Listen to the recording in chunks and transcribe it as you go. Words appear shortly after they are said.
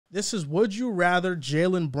This is Would You Rather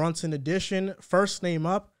Jalen Brunson edition. First name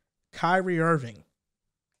up, Kyrie Irving.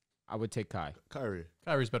 I would take Kyrie.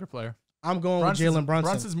 Kyrie's a better player. I'm going with Jalen Brunson.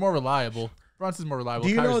 Brunson's more reliable. Do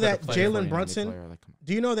you know that Jalen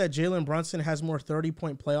Brunson has more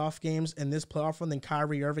 30-point playoff games in this playoff run than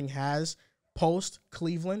Kyrie Irving has post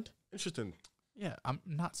Cleveland? Interesting. Yeah, I'm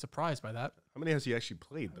not surprised by that. How many has he actually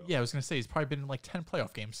played though? Yeah, I was gonna say he's probably been in like 10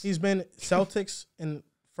 playoff games. He's been Celtics and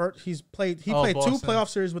he played 2 playoff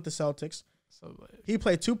series with the Celtics. So he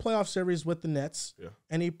played 2 playoff series with the Nets. Yeah.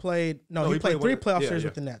 And he played 3 playoff series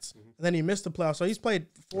with the Nets. Mm-hmm. And then he missed the playoffs. So he's played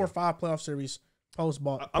 4 or 5 playoff series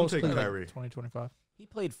post-ball. I'm taking Kyrie. 2025. He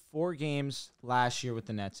played 4 games last year with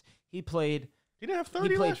the Nets. He didn't have 30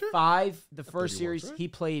 He played last year? 5 the first series. Right? He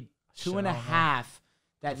played 2.5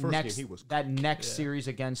 that next series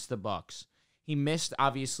against the Bucks. He missed,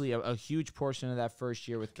 obviously, a huge portion of that first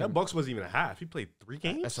year with Kim. That Bucks wasn't even a half. He played 3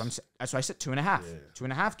 games? That's why I said 2.5. Yeah.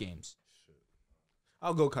 2.5 games.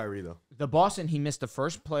 I'll go Kyrie, though. The Boston, he missed the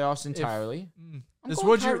first playoffs entirely.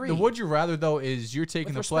 The would you rather, though, is you're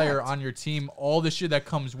taking the player on your team, all the shit that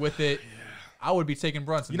comes with it. I would be taking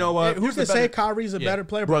Brunson. You know what? Who's to say Kyrie's a better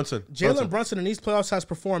player? Brunson. Jalen Brunson in these playoffs has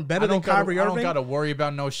performed better than Kyrie Irving. I don't got to worry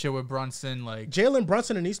about no shit with Brunson. Jalen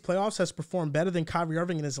Brunson in these playoffs has performed better than Kyrie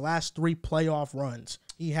Irving in his last 3 playoff runs.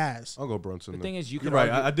 He has. I'll go Brunson. The thing is, you're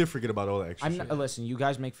right. I did forget about all that extra shit. Listen, you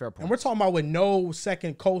guys make fair points. And we're talking about with no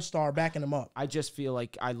second co-star backing him up. I just feel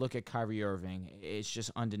like I look at Kyrie Irving. It's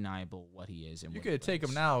just undeniable what he is. And you could take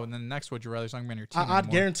him now, and then next would you rather on your team?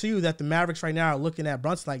 I'd guarantee you that the Mavericks right now are looking at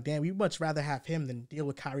Brunson like, damn, we'd much rather have him than deal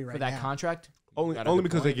with Kyrie right now. For that contract? Only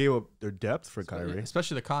because they gave up their depth for Kyrie.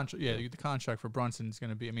 Especially the contract. Yeah, the contract for Brunson is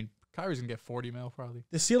going to be, Kyrie's going to get 40 mil probably.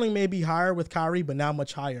 The ceiling may be higher with Kyrie, but not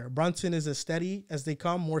much higher. Brunson is as steady as they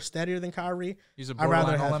come, more steadier than Kyrie. He's a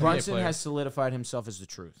borderline All-NBA Brunson player. has solidified himself as the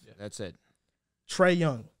truth. Yeah. That's it. Trae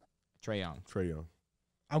Young.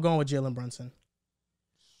 I'm going with Jalen Brunson.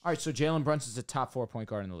 All right, so Jalen Brunson's a top 4 point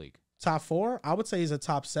guard in the league. Top 4? I would say he's a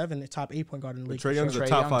top 7, top 8 point guard in the league. Trae Young's a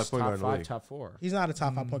top 5 point guard in the league. Top 4. He's not a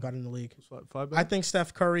top 5 point guard in the league. I think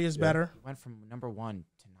Steph Curry is better. He went from number 1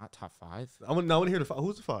 to not top 5. I want to hear the 5.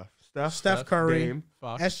 Who's the 5? Steph Curry, Dame,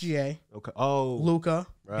 SGA, okay. Luka,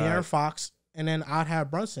 De'Aaron Fox, and then I'd have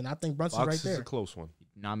Brunson. I think Brunson's right there. Is a close one.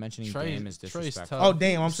 Not mentioning Dame is disrespectful. Oh,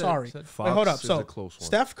 Dame, I'm sorry. Wait, hold up. So, a close one.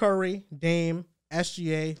 Steph Curry, Dame,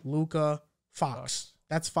 SGA, Luka, Fox.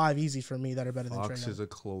 That's 5 easy for me that are better than Trae. Fox is a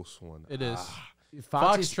close one. It is.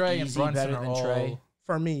 Fox, Trae, and Brunson better are than all... Trae.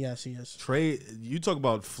 For me, yes, he is. Trae, you talk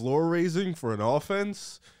about floor raising for an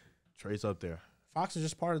offense. Trae's up there. Fox is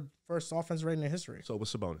just part of the first offense rating in history. So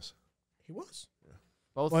what's Sabonis? He was. Yeah.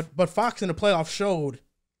 Both. But Fox in the playoffs showed.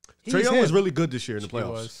 Trae Young was really good this year in the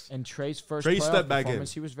playoffs. And Trae's first stepped back in.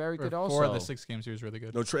 He was very good also. 4 of the 6 games he was really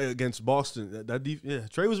good. No, Trae against Boston.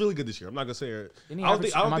 Trae was really good this year. I'm not gonna say it. Am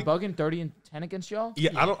I bugging 30 and 10 against y'all?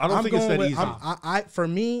 Yeah, I don't think it's that easy. For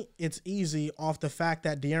me, it's easy off the fact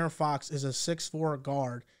that De'Aaron Fox is a 6'4"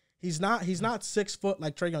 guard. He's not 6 foot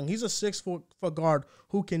like Trae Young. He's a 6 foot guard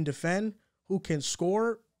who can defend, who can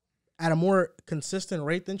score at a more consistent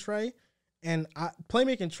rate than Trae. And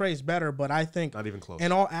playmaking Trae is better, but I think not even close.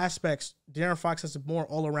 In all aspects, De'Aaron Fox has a more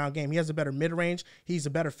all-around game. He has a better mid-range. He's a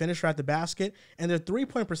better finisher at the basket. And their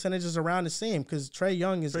three-point percentage is around the same because Trae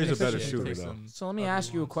Young is a better shooter, though. So let me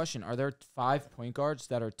ask you a question. Are there 5 point guards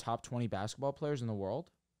that are top 20 basketball players in the world?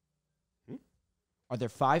 Are there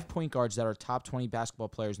 5 point guards that are top 20 basketball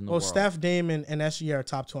players in the world? Well, Steph, Dame, and SGA are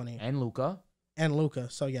top 20. And Luka?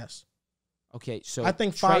 So yes. Okay, so I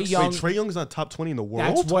think Fox. Trae Young is not top 20 in the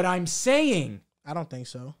world? That's what I'm saying. I don't think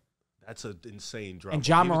so. That's an insane drop. And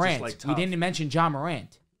Ja Morant. We didn't mention Ja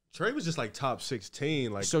Morant. Trae was just like top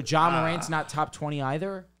 16. So Ja Morant's not top 20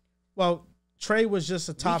 either? Well, Trae was just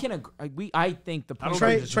a top. I think the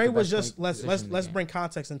Trae was just let's bring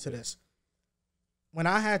context into this. When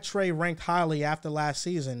I had Trae ranked highly after last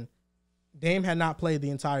season, Dame had not played the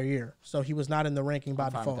entire year, so he was not in the ranking by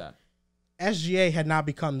default. SGA had not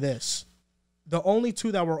become this. The only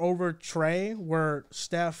 2 that were over Trae were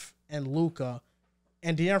Steph and Luka,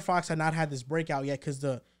 and De'Aaron Fox had not had this breakout yet because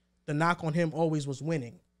the knock on him always was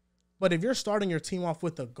winning. But if you're starting your team off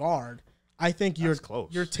with a guard, I think you're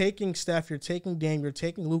taking Steph, you're taking Dame, you're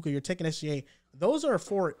taking Luka, you're taking SGA. Those are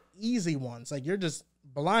 4 easy ones. Like you're just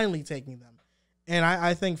blindly taking them. And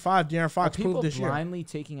I think De'Aaron Fox proved this year. Are people blindly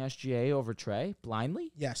taking SGA over Trae?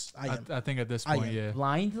 Blindly? Yes, I am. I think at this point, yeah.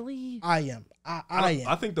 Blindly? I am. I am.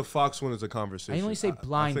 I think the Fox one is a conversation. I only say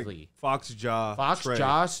blindly. Fox, Trae,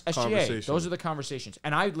 SGA. Those are the conversations.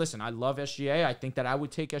 And I love SGA. I think that I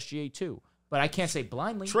would take SGA too. But I can't say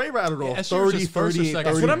blindly. Trey rattled off 30, 30,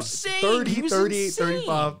 That's what I'm saying. 30, 38,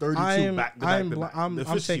 35, 32 I'm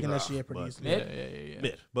back-to-back. taking SGA pretty easily.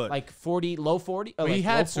 Mid? But Like 40, low 40? But like he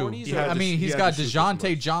had low to. 40s? He's got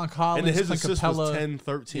DeJounte, John Collins, and his Clint assist Capella. was 10,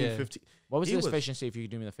 13, 15. What was his efficiency, if you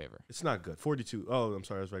could do me the favor? It's not good. 42. Oh, I'm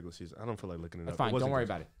sorry. It was regular season. I don't feel like looking it up. Fine. Don't worry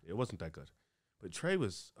about it. It wasn't that good. But Trey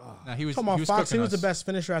was. He was. Come on, he was Fox. He was us. the best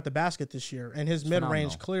finisher at the basket this year, and his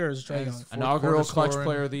mid-range clear is Trey Young. Inaugural clutch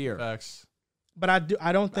player of the year. Facts. But I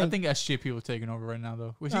don't think. I think SGA people taking over right now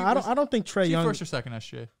though. I don't think Trey Young first or second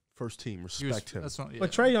SGA. First team. Respect him.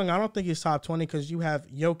 But Trey Young, I don't think he's top 20 because you have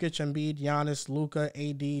Jokic, Embiid, Giannis, Luka,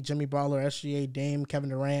 AD, Jimmy Butler, SGA, Dame, Kevin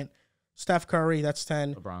Durant, Steph Curry. That's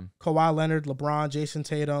 10. LeBron. Kawhi Leonard, LeBron, Jason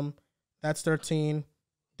Tatum. That's 13.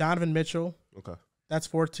 Donovan Mitchell. Okay. That's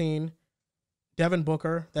 14. Devin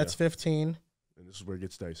Booker. That's 15. And this is where it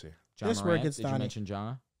gets dicey. This is where it gets dicey. Did you mention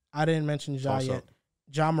Ja? I didn't mention Ja yet.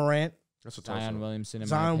 Ja Morant. That's a Zion Williamson.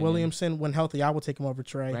 Zion Williamson, when healthy, I will take him over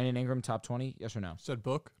Trey. Brandon Ingram, top 20, yes or no? Said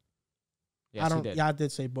Book. Yes, he did. Yeah, I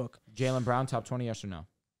did say Book. Jalen Brown, top 20, yes or no?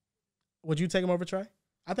 Would you take him over Trey?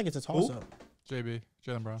 I think it's a toss-up. JB,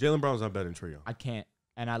 Jalen Brown. Jalen Brown's not better than Trey Young. I can't.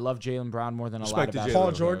 And I love Jalen Brown more than a lot of Respect to basketball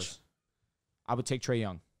Paul George. players. I would take Trey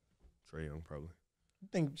Young. Trey Young, probably. You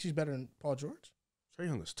think she's better than Paul George? Trey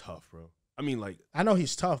Young is tough, bro. I mean, like. I know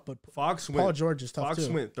he's tough, but Paul George is tough, too.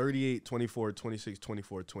 Fox went 38, 24, 26,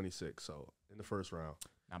 24, 26. So, in the first round.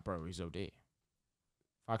 Not bro, he's OD.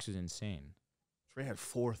 Fox was insane. Trey had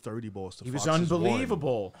 4 30 balls to He Fox's was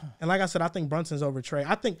unbelievable. And like I said, I think Brunson's over Trey.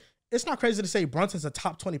 I think it's not crazy to say Brunson's a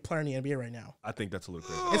top 20 player in the NBA right now. I think that's a little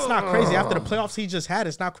crazy. It's not crazy. After the playoffs he just had,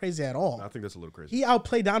 it's not crazy at all. I think that's a little crazy. He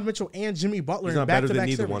outplayed Donovan Mitchell and Jimmy Butler He's not in better than back-to-back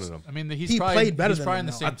neither series. one of them. I mean, he played better than probably in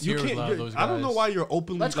them, the same though. tier as a lot of those guys. I don't know why you're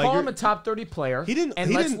openly. Let's like, call him a top 30 player. He didn't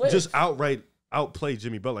just outright outplay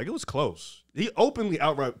Jimmy Butler. Like, it was close. He openly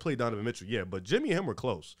outright played Donovan Mitchell, yeah, but Jimmy and him were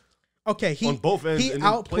close. Okay, on both ends. He and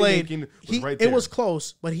outplayed. It was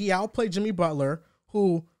close, but he outplayed Jimmy Butler,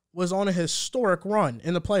 who was on a historic run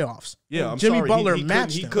in the playoffs. Yeah, Jimmy Butler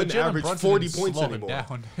matched him. He couldn't average 40 points anymore.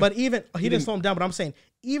 But even he didn't slow him down. But I'm saying,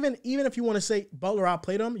 even if you want to say Butler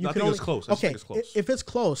outplayed him, you can only. It's close. Okay, if it's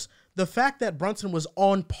close, the fact that Brunson was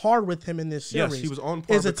on par with him in this series, he was on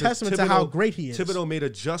par, is a testament to how great he is. Thibodeau made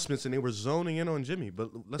adjustments and they were zoning in on Jimmy,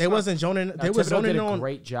 but they wasn't zoning. They were zoning in on.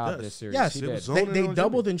 Great job this series. Yes, they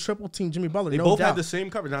doubled and tripled team Jimmy Butler. They no both doubt. had the same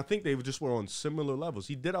coverage. And I think they just were on similar levels.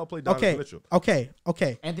 He did outplay Donovan Mitchell. Okay.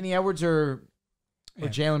 Anthony Edwards or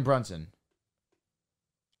Jalen Brunson?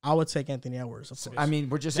 I would take Anthony Edwards. Of course. I mean,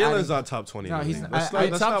 we're just Jalen's not top 20. No, he's not.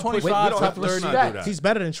 Top 25, top 30. He's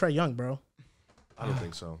better than Trey Young, bro. I don't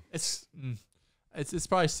think so. It's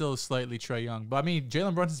probably still slightly Trey Young, but I mean,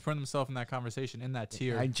 Jalen Brunson's putting himself in that conversation, in that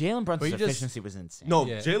tier. Jalen Brunson's efficiency was insane. No,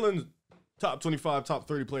 Jalen's top 25, top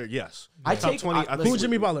 30 player. Yes, I top take 20. Who's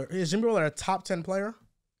Jimmy Butler? Is Jimmy Butler a top 10 player?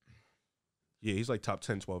 Yeah, he's like top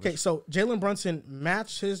 10, 12. Okay, so Jalen Brunson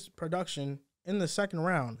matched his production in the second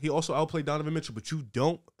round. He also outplayed Donovan Mitchell, but you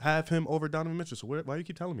don't have him over Donovan Mitchell. So why do you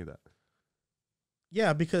keep telling me that?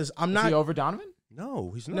 Yeah, because I'm not. Is he over Donovan?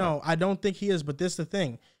 No, he's not. No, I don't think he is. But this is the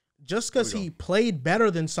thing. Just because he played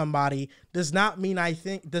better than somebody does not mean I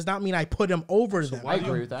put him over them. I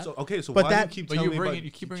agree with that. So why do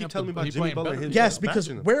you keep telling me about Jimmy Butler? Yes, because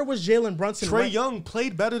where was Jalen Brunson? Trey Young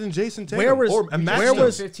played better than Jason Tatum. Where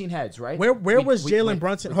was 15 heads, right? Where was Jalen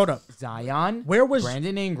Brunson? Hold up, Zion. Where was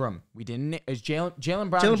Brandon Ingram? We didn't. Is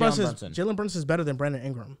Jalen Brown? Jalen Brunson is better than Brandon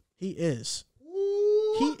Ingram. He is.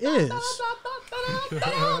 He is.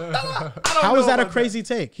 How is that a crazy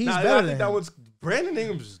take? He's better than him. Brandon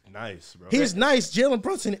Ingram's nice, bro. He's nice. Jalen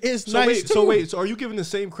Brunson is nice too. So are you giving the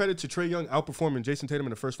same credit to Trey Young outperforming Jason Tatum in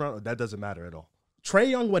the first round, or that doesn't matter at all? Trey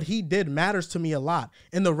Young, what he did matters to me a lot.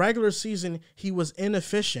 In the regular season, he was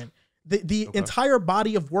inefficient. The entire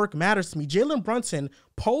body of work matters to me. Jalen Brunson,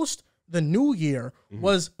 post the new year,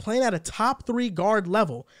 was playing at a top 3 guard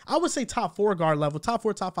level. I would say top 4 guard level, top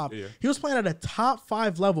 4, top 5. Yeah. He was playing at a top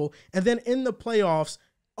 5 level, and then in the playoffs,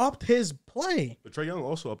 upped his play. But Trey Young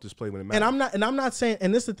also upped his play when it mattered. And I'm not saying,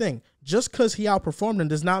 and this is the thing, just because he outperformed him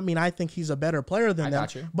does not mean I think he's a better player than them.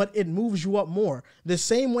 But it moves you up more. The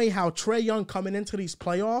same way how Trey Young coming into these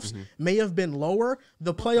playoffs may have been lower,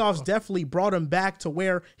 the playoffs definitely brought him back to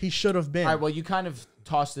where he should have been. All right, well, you kind of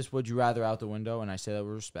tossed this would you rather out the window, and I say that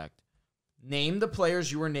with respect. Name the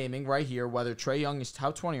players you were naming right here, whether Trey Young is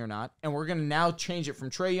top 20 or not, and we're going to now change it from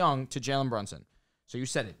Trey Young to Jalen Brunson. So you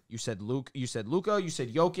said it. You said Luka, you said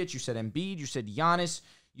Jokic, you said Embiid, you said Giannis,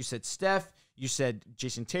 you said Steph, you said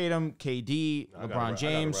Jason Tatum, KD, LeBron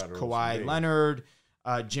James, Kawhi Leonard,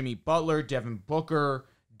 Jimmy Butler, Devin Booker,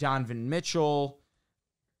 Donovan Mitchell.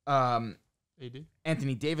 AD.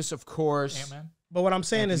 Anthony Davis, of course. Ant-Man. But what I'm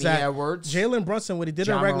saying Anthony is that Edwards, Jalen Brunson, what he did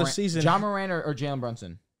in the regular season. Ja Moran or Jalen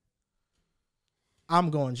Brunson? I'm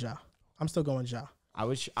going Ja. I'm still going Ja. I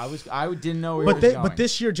didn't know where he was going. But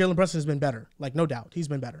this year, Jalen Brunson has been better. Like, no doubt. He's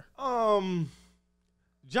been better.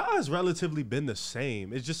 Ja has relatively been the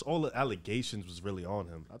same. It's just all the allegations was really on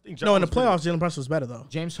him. I think. No, in the playoffs, Jalen Brunson was better though.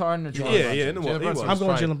 James Harden or Jalen Brunson? I'm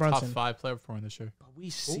going Jalen Brunson. Top 5 player for him this year. But we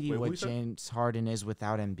see what James Harden is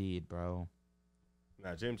without Embiid, bro.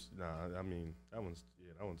 I mean, that one's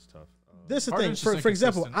tough. This is the thing. For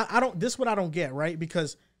example, I don't. This is what I don't get, right?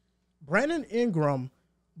 Because Brandon Ingram,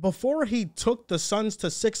 before he took the Suns to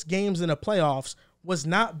 6 games in the playoffs, was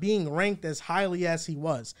not being ranked as highly as he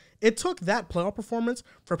was. It took that playoff performance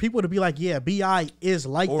for people to be like, yeah, BI is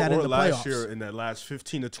like that in the playoffs. Or last year in that last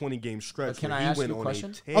 15 to 20 game stretch can I ask you a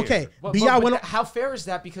question? Okay, BI went. How fair is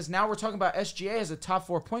that? Because now we're talking about SGA as a top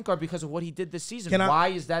 4 point guard because of what he did this season. Why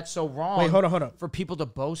is that so wrong? Wait, hold on. For people to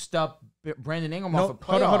boast up Brandon Ingram off a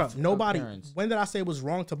playoff. Hold on. Nobody. When did I say it was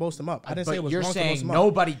wrong to boast him up? I didn't say it was wrong to boast him up. You're saying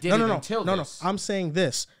nobody did it until this. No. I'm saying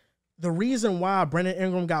this. The reason why Brandon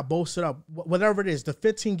Ingram got boasted up, whatever it is, the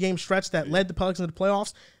 15-game stretch that led the Pelicans to the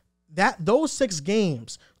playoffs, those 6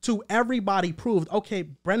 games to everybody proved, okay,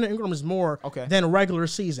 Brandon Ingram is more than a regular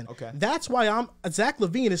season. Okay. That's why Zach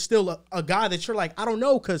LaVine is still a guy that you're like, I don't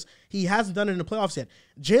know, because he hasn't done it in the playoffs yet.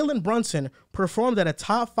 Jalen Brunson performed at a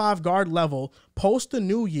top 5 guard level post the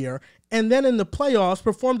new year, and then in the playoffs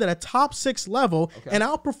performed at a top 6 level and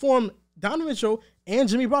outperformed Donovan Mitchell and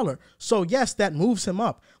Jimmy Butler. So, yes, that moves him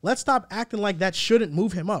up. Let's stop acting like that shouldn't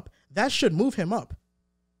move him up. That should move him up.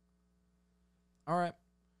 All right.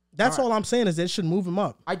 That's all I'm saying is it should move him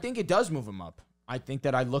up. I think it does move him up. I think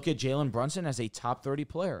that I look at Jalen Brunson as a top 30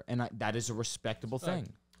 player, and that is a respectable thing.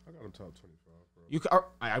 I got him top 25, bro.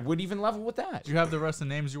 I would even level with that. Do you have the rest of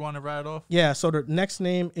the names you want to rattle off? Yeah, so the next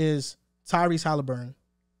name is Tyrese Halliburton.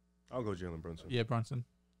 I'll go Jalen Brunson. Yeah, Brunson.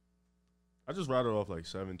 I just rattled off like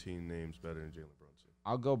 17 names better than Jalen Brunson.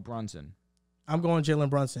 I'll go Brunson. I'm going Jalen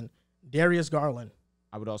Brunson. Darius Garland.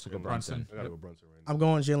 I would also go Brunson. I got to go Brunson right now. I'm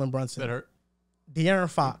going Jalen Brunson. That hurt. De'Aaron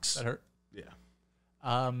Fox. That hurt. Yeah.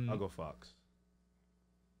 I'll go Fox.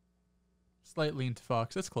 Slightly into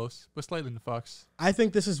Fox. That's close, but slightly into Fox. I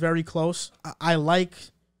think this is very close. I like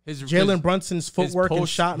Jalen Brunson's footwork and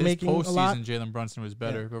shot making a lot. Jalen Brunson was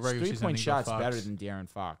better, but regular season 3-point shots better than De'Aaron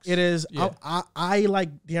Fox. It is. Yeah. I like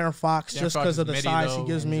De'Aaron Fox just because of the size he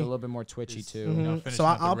gives me. He's a little bit more twitchy too. Mm-hmm. So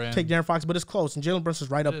I'll take De'Aaron Fox, but it's close, and Jalen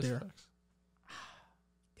Brunson's right up there.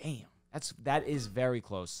 Damn, that is very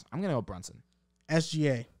close. I'm gonna go Brunson.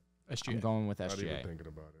 SGA. I'm going with SGA. Not even thinking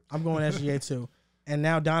about it. I'm going SGA too, and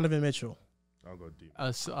now Donovan Mitchell. I'll go D.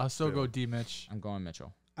 I'll still go D. Mitch. I'm going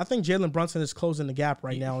Mitchell. I think Jalen Brunson is closing the gap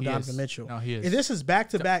right now on Donovan Mitchell. No, he is. This is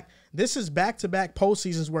back-to-back. This is back-to-back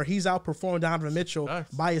postseasons where he's outperformed Donovan Mitchell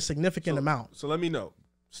by a significant amount. So let me know,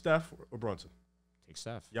 Steph or Brunson? Take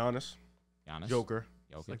Steph. Giannis. Joker.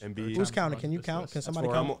 Embiid. Who's counting? Can you count? Can somebody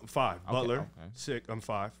count? I'm 5. Butler. 6. I'm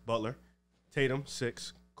 5. Butler. Tatum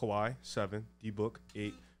 6. Kawhi 7. D-Book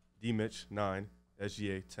 8. D. Mitch 9.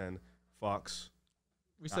 SGA 10. Fox.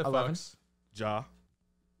 We said 11. Fox. Ja.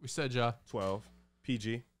 We said Ja. 12.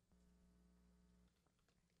 PG.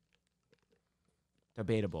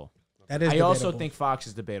 Debatable. That is I debatable. also think Fox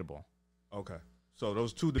is debatable. Okay. So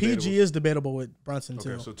those 2 debatable. PG is debatable with Brunson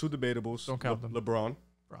too. Okay, so 2 debables. Don't count them. LeBron.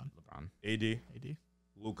 AD. AD.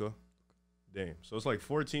 Luka. Dame. So it's like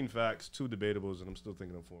 14 facts, 2 debables, and I'm still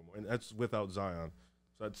thinking of 4 more. And that's without Zion.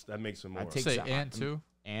 So that makes it more. I'd say Ant too.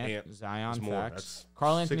 Ant, Zion, more. facts. That's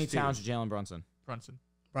Karl Anthony 16. Towns, Jalen Brunson.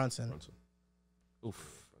 Brunson.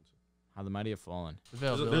 Oof. How the mighty have fallen.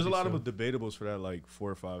 There's a lot of debables for that, like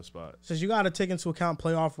 4 or 5 spots. Says you got to take into account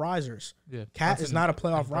playoff risers. Yeah, Cat is not a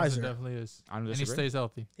playoff riser. Definitely is. And he stays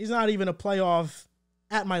healthy. He's not even a playoff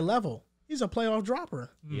at my level. He's a playoff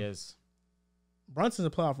dropper. He is. Brunson's a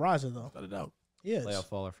playoff riser though. Without a doubt. He is. Playoff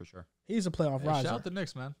faller for sure. He's a playoff riser. Shout out the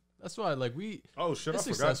Knicks, man. That's why we. Oh shit! I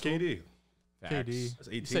forgot KD. KD. That's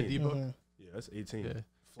 18. You said D-Book. Yeah, that's 18.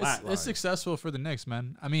 Yeah. It's successful for the Knicks,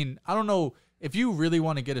 man. I mean, I don't know if you really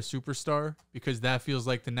want to get a superstar because that feels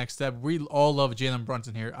like the next step. We all love Jalen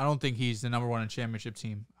Brunson here. I don't think he's the number 1 in championship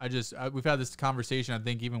team. We've had this conversation. I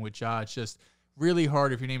think even with Ja, it's just really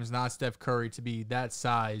hard if your name is not Steph Curry to be that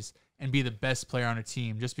size and be the best player on a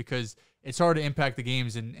team, just because it's hard to impact the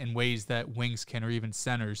games in ways that wings can or even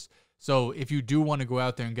centers. So if you do want to go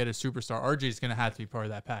out there and get a superstar, RJ is going to have to be part of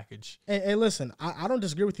that package. Hey, listen, I don't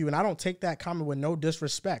disagree with you, and I don't take that comment with no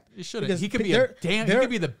disrespect. You shouldn't. He could be he could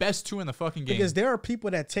be the best 2 in the fucking game. Because there are people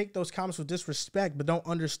that take those comments with disrespect but don't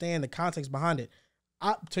understand the context behind it.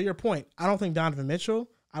 To your point, I don't think Donovan Mitchell,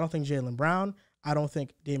 I don't think Jaylen Brown, I don't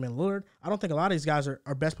think Damian Lillard. I don't think a lot of these guys are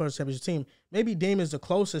best players on the championship team. Maybe Dame is the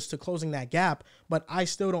closest to closing that gap, but I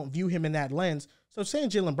still don't view him in that lens. So saying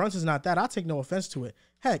Jalen Brunson's not that, I take no offense to it.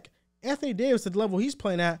 Heck, Anthony Davis at the level he's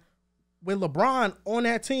playing at with LeBron on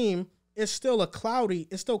that team is still cloudy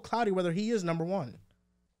whether he is number one.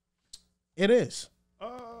 It is.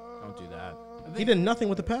 Don't do that. He did nothing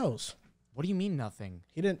with the Pels. What do you mean nothing?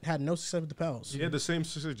 He had no success with the Pels. He had the same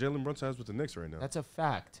success Jalen Brunson has with the Knicks right now. That's a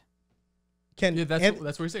fact. That's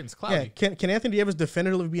what we're saying. It's cloudy. Yeah, can Anthony Davis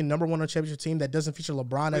definitively be a number one on a championship team that doesn't feature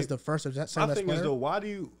LeBron as the first or second My best thing player? is though, why do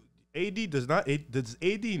you does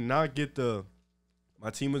AD not get the my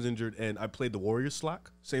team was injured and I played the Warriors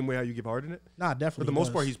slack same way how you give Harden it? Nah, definitely. For the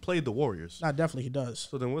most part, he's played the Warriors. Nah, definitely he does.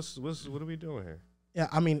 So then what are we doing here? Yeah,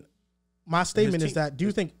 I mean, my statement is that do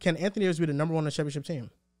you think can Anthony Davis be the number one on a championship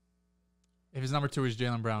team? If his number 2 is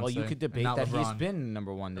Jalen Brown, Well, you could debate that LeBron. he's been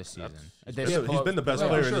number one this season. He's been the best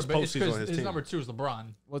player in this postseason on his his team. number 2 is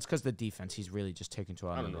LeBron. Well, it's because the defense. He's really just taken to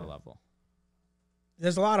another level.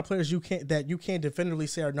 There's a lot of players you can't definitively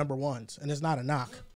say are number ones, and it's not a knock.